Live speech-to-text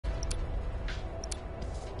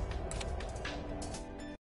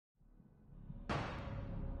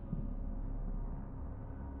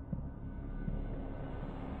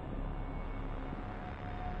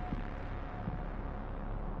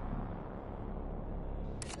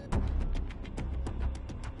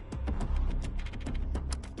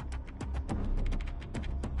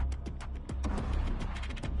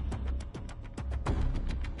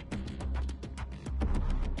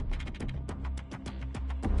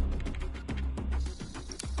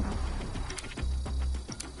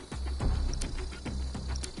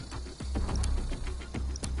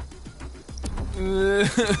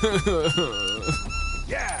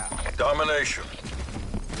Yeah! Domination.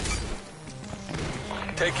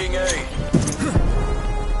 Taking A.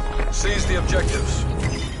 Seize the objectives.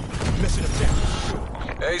 Mission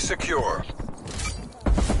objective. A secure.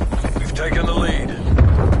 We've taken the lead.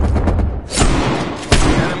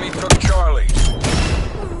 Enemy took Charlie.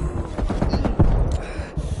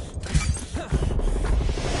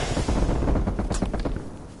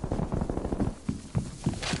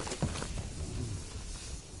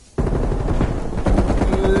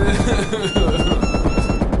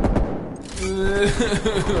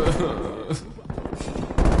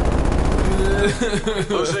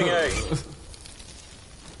 Losing A.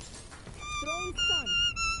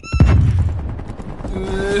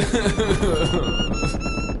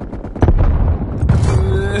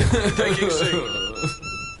 Taking C.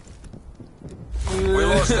 We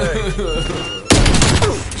lost A.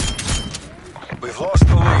 We've lost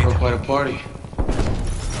the lead. We're quite a party.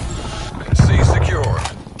 C secure.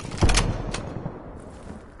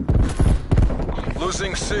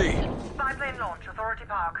 Losing C. Spy-plane launch, Authority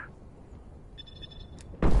Park.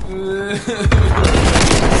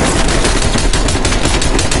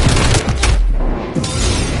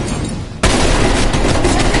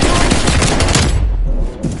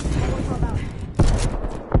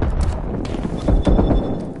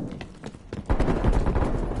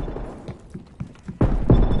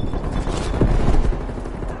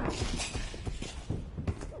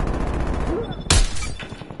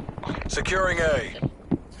 Securing A.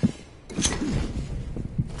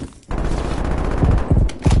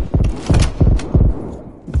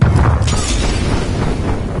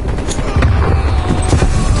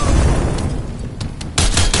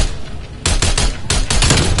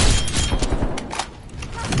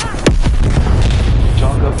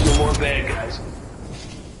 Talk up two more bad guys.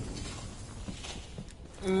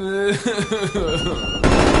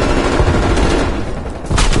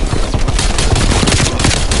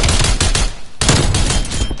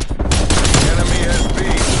 Enemy has B.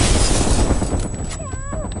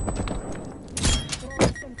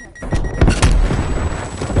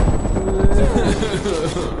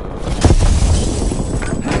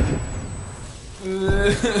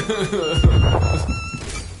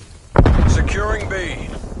 Securing B.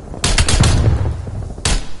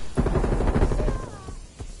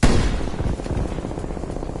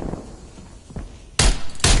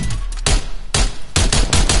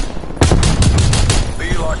 B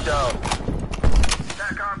locked down.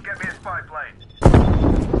 SATCOM, get me a spy plane.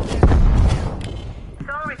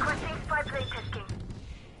 Someone requesting spy plane testing.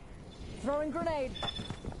 Throwing grenade.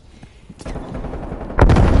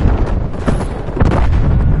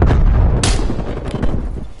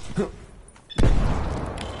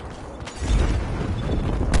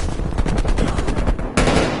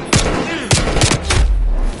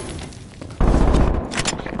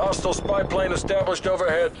 Hostile spy plane established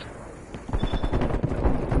overhead.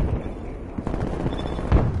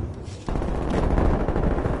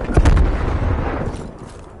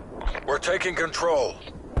 We're taking control.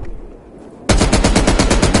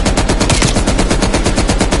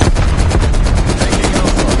 Taking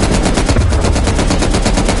Alpha.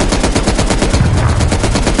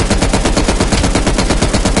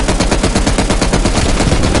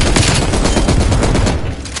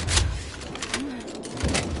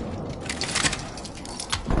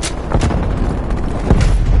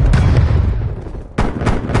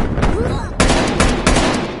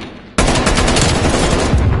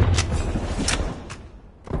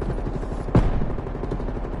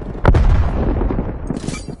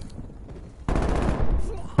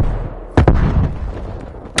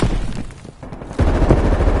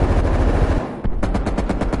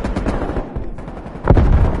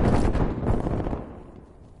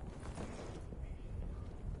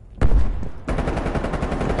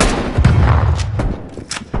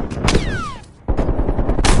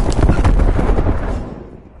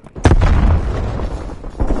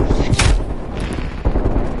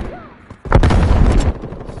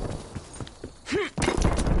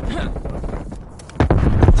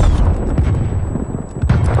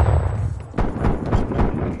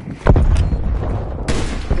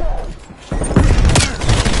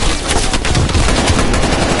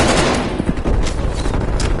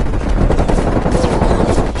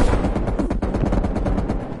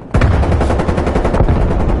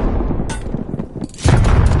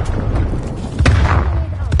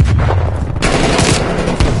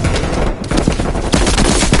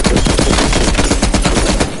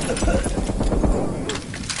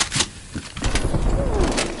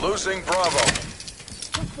 Losing Bravo.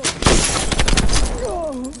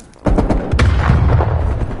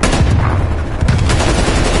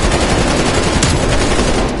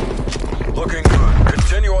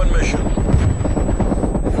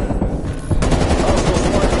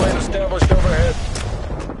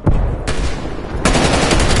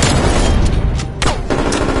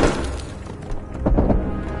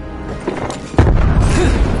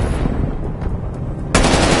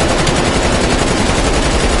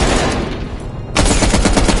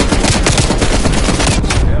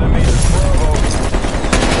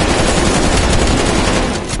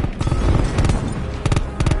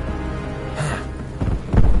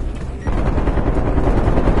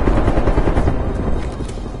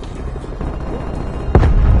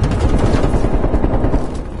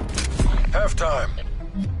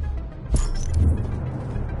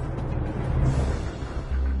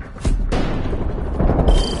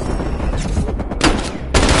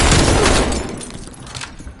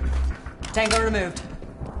 Tango removed.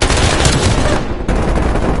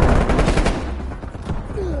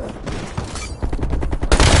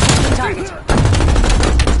 Target.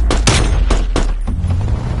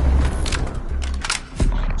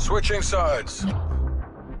 Switching sides.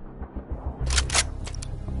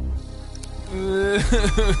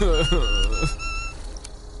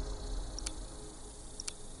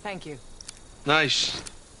 Thank you. Nice.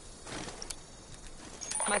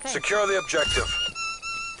 My thanks. Secure the objective.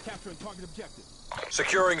 Capturing target objective.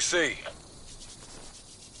 Securing C.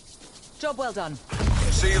 Job well done.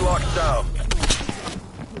 C locked down.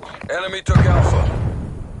 Enemy took Alpha.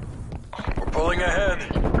 We're pulling ahead.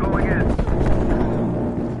 Going in.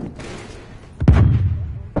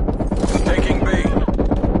 Taking B.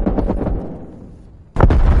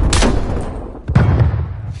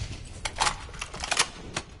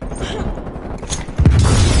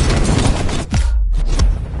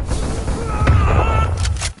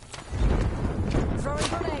 Throwing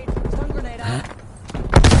grenade. Stun grenade out.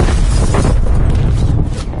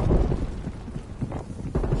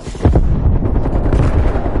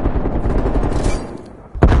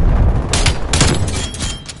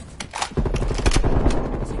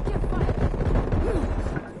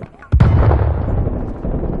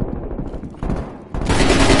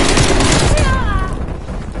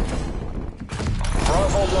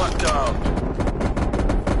 Bravo locked down.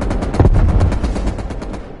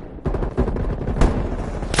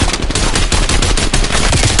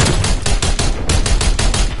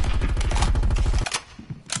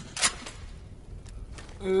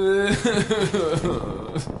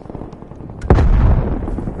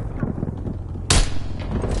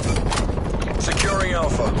 Securing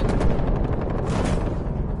Alpha.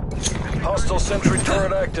 Hostile sentry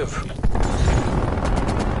turret active.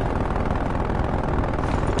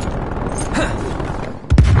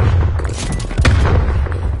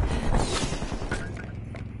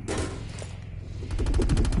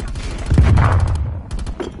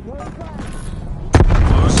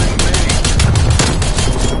 Losing B.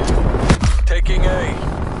 Taking A.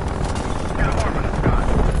 Get a mark on the sky.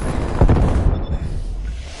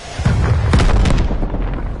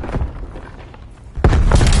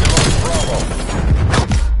 We lost Bravo.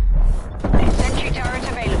 Sentry turret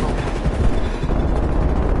available.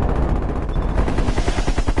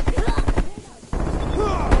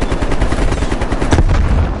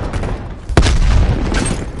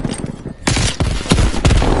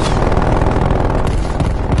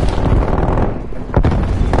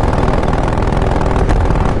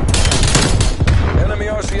 Enemy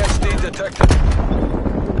RCXD detected.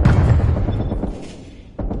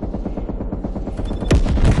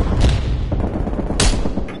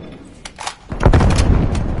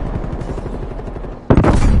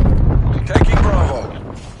 Taking Bravo.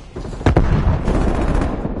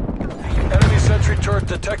 Enemy sentry turret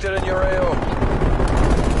detected in your AO.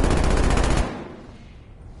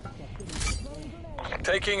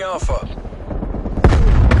 Taking Alpha.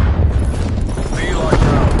 B locked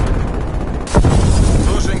down.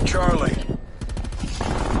 Losing Charlie.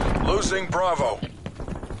 Losing Bravo.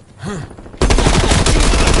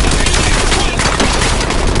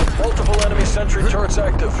 Multiple enemy sentry turrets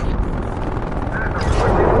active.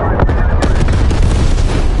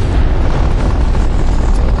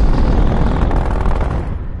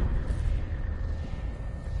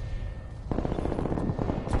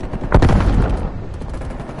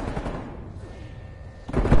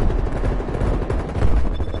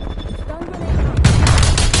 Stun grenade out.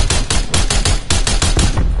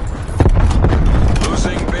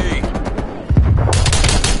 Losing B.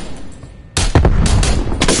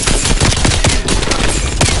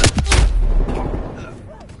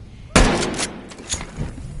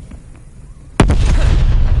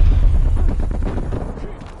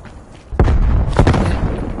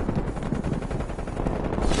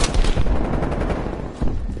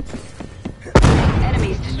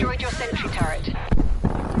 Enemies destroyed your sentry turret.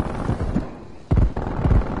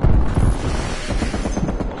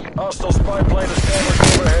 Hostile spy plane established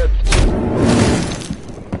overhead.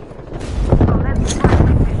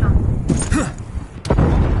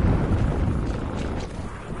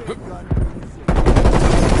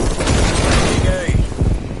 Taking A.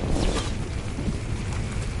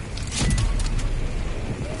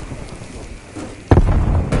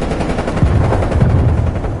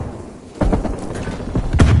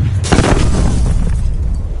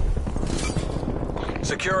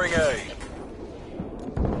 Securing A.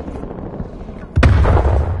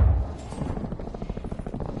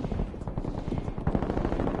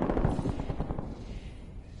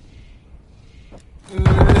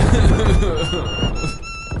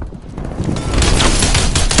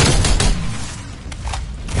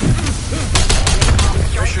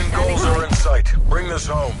 us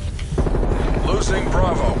home. Losing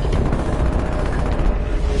Bravo.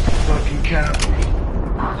 Fucking cap.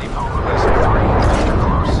 Leave home with us at 3. You're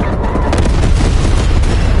close.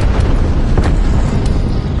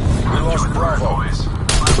 We lost Bravo. Boys.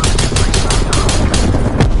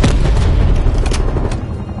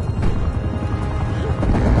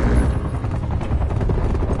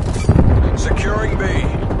 Securing B.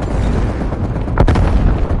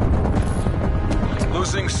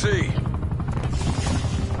 Losing C.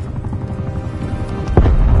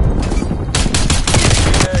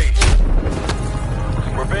 A.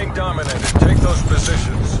 We're being dominated. Take those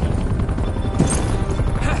positions.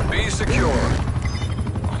 B secure.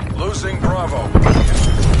 Losing Bravo.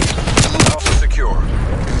 Alpha secure.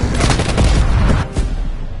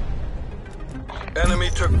 Enemy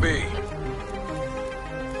took B.